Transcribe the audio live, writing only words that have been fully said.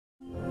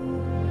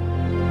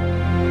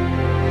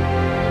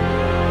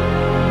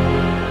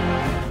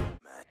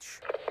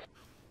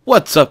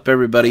What's up,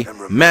 everybody?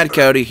 Mad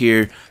Coyote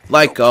here,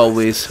 like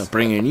always,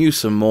 bringing you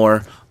some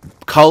more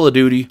Call of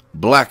Duty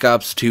Black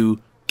Ops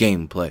 2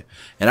 gameplay.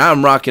 And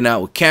I'm rocking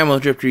out with Camo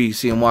Drifter. You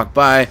see him walk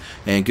by,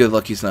 and good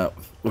luck he's not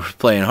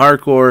playing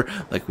hardcore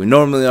like we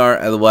normally are.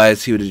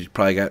 Otherwise, he would have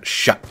probably got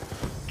shot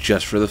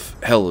just for the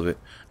hell of it.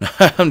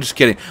 I'm just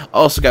kidding.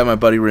 Also got my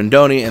buddy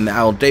Rendoni and the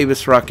Owl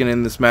Davis rocking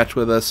in this match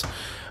with us.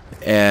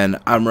 And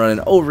I'm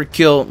running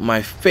Overkill,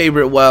 my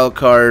favorite wild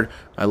card.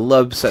 I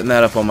love setting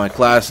that up on my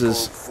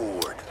classes.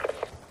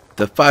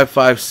 The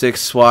 5.56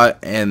 SWAT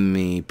and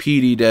the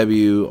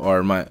PDW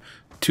are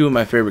two of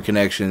my favorite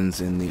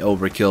connections in the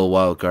Overkill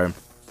wildcard.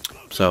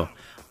 So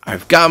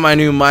I've got my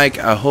new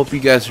mic. I hope you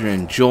guys are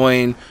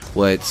enjoying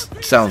what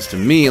sounds to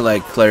me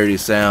like clarity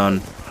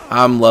sound.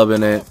 I'm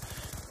loving it.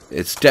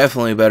 It's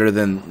definitely better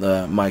than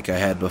the mic I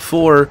had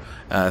before.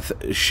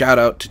 Shout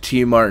out to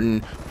T.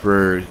 Martin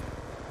for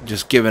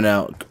just giving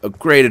out a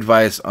great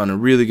advice on a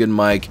really good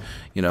mic,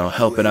 you know,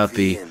 helping out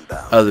the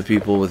other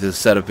people with his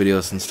setup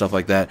videos and stuff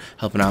like that,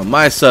 helping out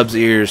my subs'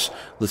 ears,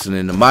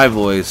 listening to my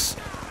voice.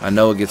 I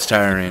know it gets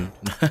tiring.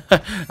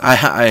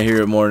 I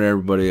hear it more than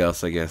everybody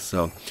else, I guess.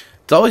 So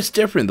it's always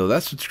different, though.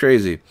 That's what's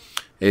crazy.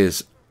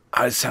 Is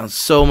I sound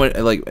so much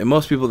like, and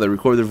most people that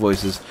record their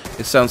voices,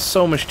 it sounds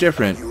so much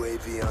different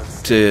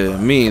to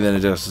me than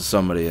it does to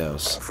somebody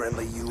else.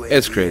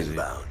 It's crazy.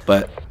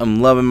 But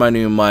I'm loving my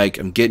new mic.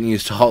 I'm getting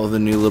used to all of the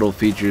new little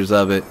features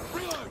of it,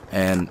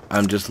 and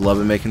I'm just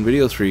loving making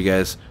videos for you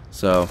guys.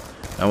 So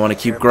I want to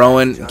keep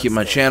growing and keep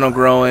my channel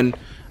growing.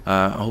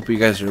 I hope you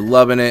guys are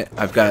loving it.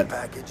 I've got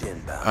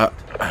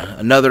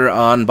another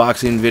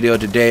unboxing video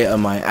today of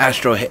my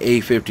Astro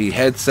A50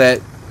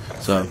 headset.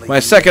 So my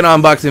second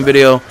unboxing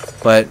video,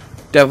 but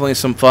definitely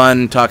some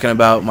fun talking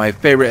about my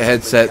favorite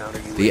headset,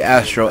 the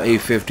Astro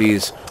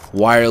A50's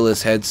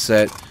wireless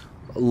headset.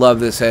 Love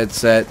this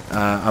headset.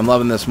 I'm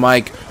loving this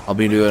mic. I'll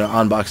be doing an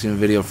unboxing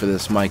video for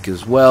this mic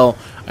as well.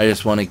 I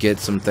just want to get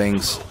some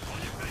things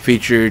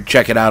featured,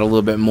 check it out a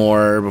little bit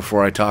more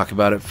before I talk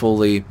about it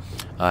fully.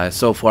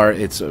 So far,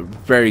 it's a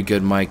very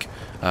good mic,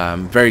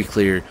 very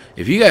clear.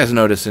 If you guys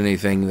notice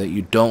anything that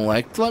you don't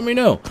like, let me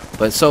know.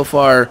 But so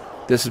far,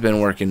 this has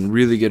been working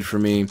really good for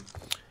me,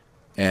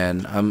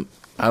 and I'm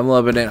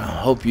loving it. I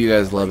hope you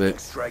guys love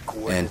it.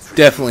 And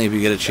definitely, if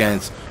you get a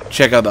chance,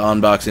 check out the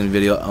unboxing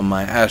video on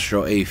my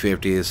Astro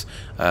A50s.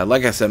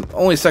 Like I said,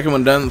 only second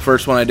one done. The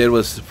first one I did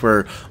was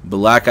for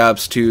Black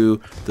Ops 2,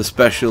 the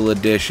special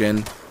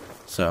edition.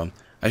 So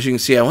as you can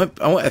see,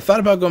 I thought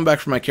about going back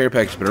for my care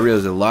package, but I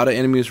realized a lot of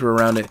enemies were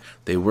around it.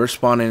 They were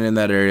spawning in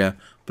that area,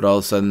 but all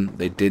of a sudden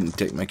they didn't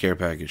take my care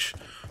package.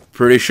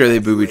 Pretty sure they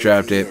booby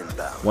trapped it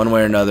one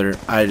way or another.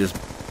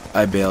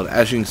 I bailed.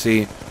 As you can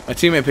see, my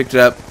teammate picked it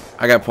up.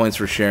 I got points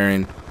for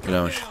sharing. You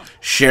know,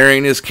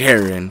 sharing is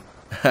caring.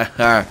 We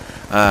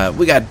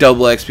got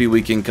double XP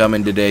weekend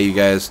coming today, you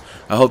guys.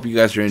 I hope you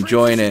guys are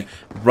enjoying it.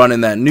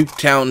 Running that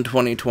Nuketown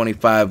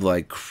 2025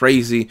 like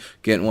crazy.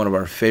 Getting one of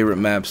our favorite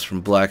maps from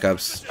Black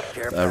Ops,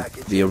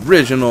 the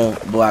original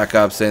Black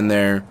Ops in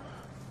there.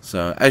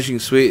 So as you can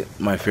see,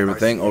 my favorite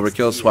thing,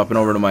 Overkill, swapping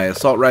over to my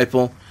assault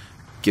rifle.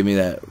 Give me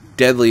that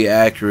deadly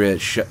accurate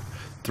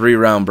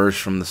 3-round burst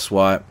from the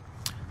SWAT.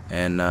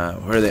 And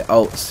where are they?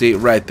 Oh, see,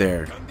 right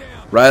there.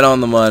 Right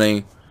on the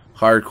money.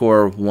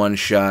 Hardcore, one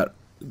shot,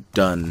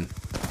 done.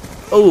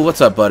 Oh,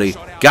 what's up, buddy?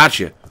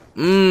 Gotcha.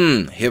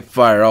 Hip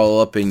fire all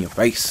up in your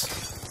face.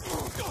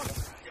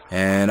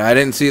 And I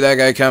didn't see that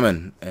guy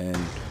coming. And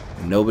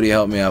nobody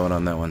helped me out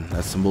on that one.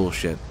 That's some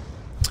bullshit.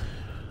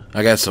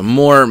 I got some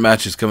more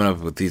matches coming up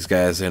with these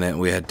guys in it.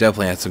 We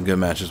definitely had some good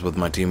matches with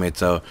my teammates.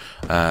 So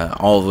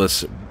all of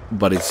us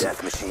buddies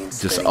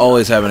just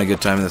always having a good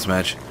time in this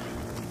match.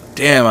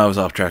 Damn, I was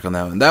off track on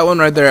that one. That one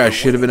right there, I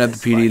should have been at the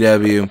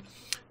PDW.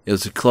 It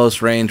was a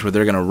close range where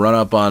they're going to run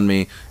up on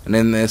me. And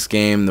in this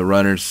game, the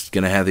runner's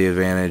going to have the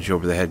advantage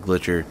over the head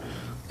glitcher.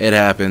 It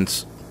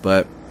happens.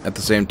 But at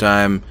the same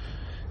time,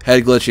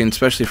 head glitching,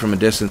 especially from a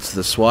distance to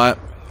the SWAT,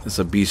 it's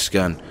a beast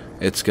gun.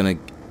 It's going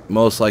to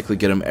most likely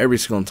get him every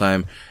single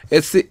time.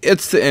 It's the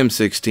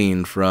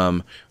M16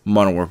 from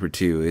Modern Warfare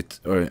 2.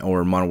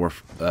 Or Modern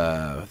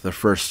Warfare, the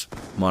first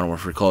Modern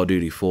Warfare Call of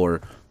Duty 4.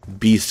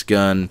 Beast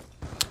gun.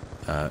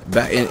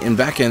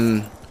 Back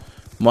in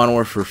Modern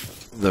Warfare,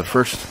 the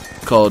first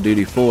Call of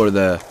Duty 4,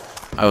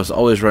 I was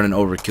always running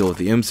Overkill with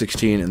the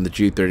M16 and the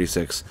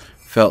G36.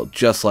 Felt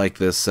just like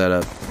this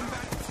setup.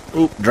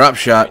 Oop, drop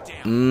shot.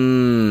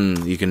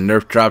 You can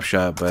nerf drop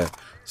shot, but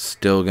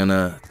still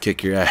gonna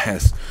kick your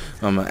ass.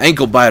 I'm an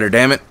ankle biter,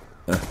 damn it.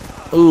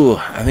 Ooh,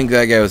 I think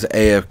that guy was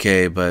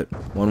AFK, but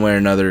one way or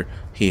another,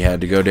 he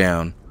had to go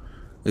down.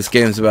 This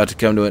game's about to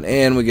come to an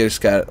end. We just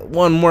got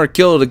one more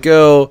kill to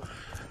go.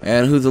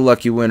 And who the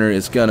lucky winner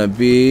is gonna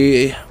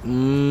be?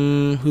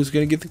 Who's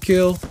gonna get the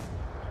kill?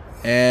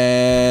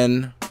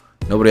 And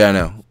nobody I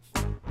know.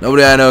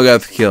 Nobody I know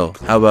got the kill.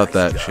 How about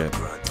that shit?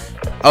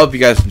 I hope you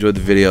guys enjoyed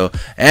the video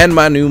and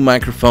my new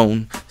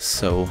microphone.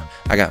 So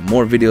I got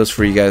more videos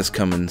for you guys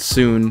coming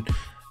soon.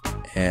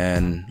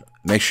 And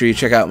Make sure you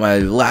check out my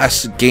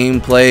last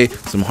gameplay,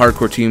 some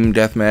hardcore team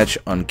deathmatch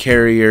on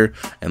Carrier,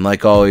 and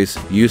like always,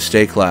 you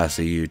stay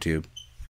classy, YouTube.